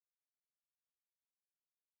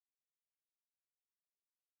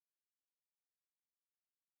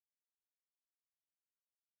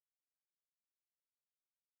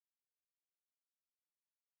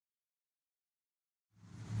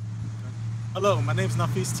Hello, my name is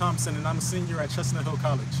Nahfeese Thompson, and I'm a senior at Chestnut Hill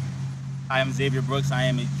College. I am Xavier Brooks. I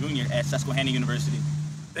am a junior at Susquehanna University.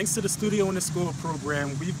 Thanks to the Studio in the School program,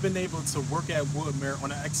 we've been able to work at Woodmere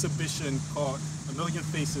on an exhibition called A Million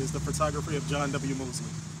Faces, the photography of John W.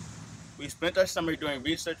 Mosley, We spent our summer doing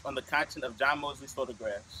research on the content of John Mosley's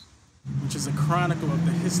photographs. which is a chronicle of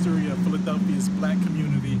the history of Philadelphia's black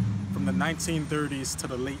community from the 1930s to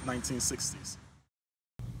the late 1960s.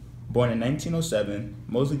 Born in 1907,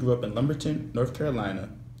 Mosley grew up in Lumberton, North Carolina.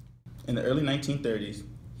 In the early 1930s,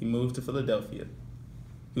 he moved to Philadelphia.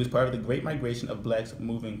 He was part of the Great Migration of blacks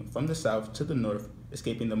moving from the South to the North,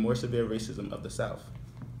 escaping the more severe racism of the South.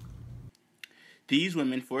 These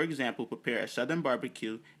women, for example, prepare a Southern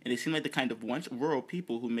barbecue, and they seem like the kind of once rural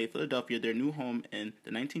people who made Philadelphia their new home in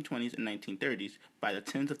the 1920s and 1930s by the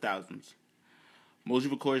tens of thousands. Mosley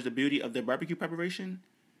records the beauty of their barbecue preparation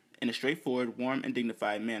in a straightforward, warm, and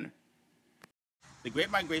dignified manner. The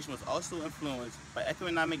Great Migration was also influenced by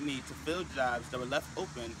economic need to fill jobs that were left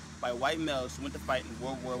open by white males who went to fight in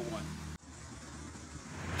World War I.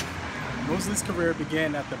 Mosley's career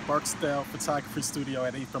began at the Barksdale Photography Studio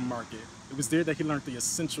at 8th and Market. It was there that he learned the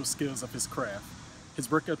essential skills of his craft.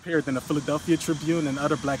 His work appeared in the Philadelphia Tribune and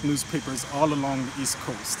other black newspapers all along the East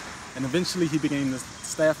Coast, and eventually he became the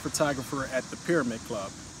staff photographer at the Pyramid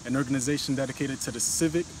Club, an organization dedicated to the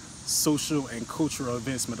civic, social, and cultural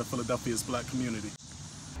advancement of Philadelphia's black community.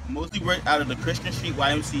 Mosley worked out of the Christian Street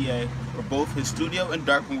YMCA, where both his studio and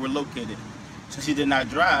darkroom were located. Since he did not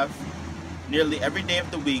drive, nearly every day of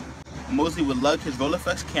the week, Mosley would lug his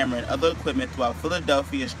Rolleiflex camera and other equipment throughout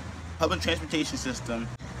Philadelphia's public transportation system,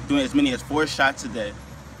 doing as many as 4 shots a day.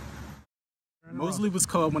 Mosley was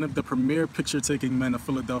called one of the premier picture-taking men of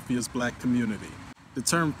Philadelphia's black community. The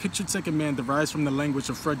term picture-taking man derives from the language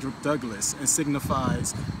of Frederick Douglass and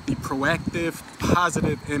signifies the proactive,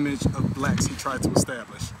 positive image of blacks he tried to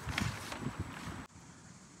establish.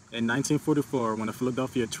 In 1944, when a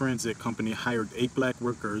Philadelphia transit company hired 8 black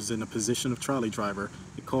workers in the position of trolley driver,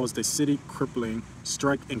 it caused a city-crippling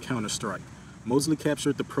strike and counter-strike. Mosley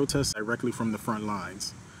captured the protests directly from the front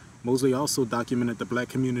lines. Mosley also documented the black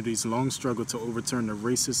community's long struggle to overturn the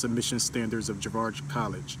racist admission standards of Girard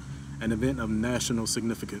College, an event of national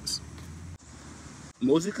significance.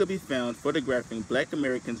 Mosley could be found photographing black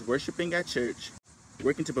Americans worshiping at church,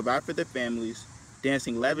 working to provide for their families,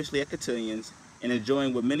 dancing lavishly at cotillions, and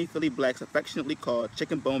enjoying what many Philly blacks affectionately call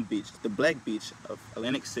Chicken Bone Beach, the Black Beach of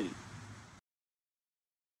Atlantic City.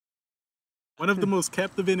 One of the most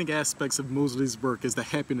captivating aspects of Mosley's work is the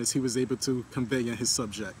happiness he was able to convey in his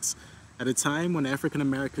subjects. At a time when African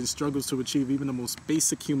Americans struggled to achieve even the most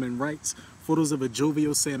basic human rights, photos of a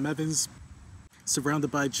jovial Sam Evans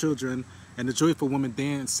surrounded by children and a joyful woman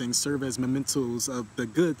dancing serve as mementos of the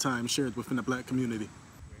good times shared within the black community.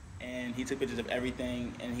 And he took pictures of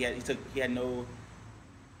everything, and he had no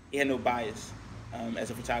bias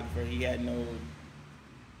as a photographer. He had no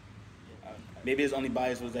maybe his only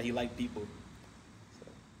bias was that he liked people.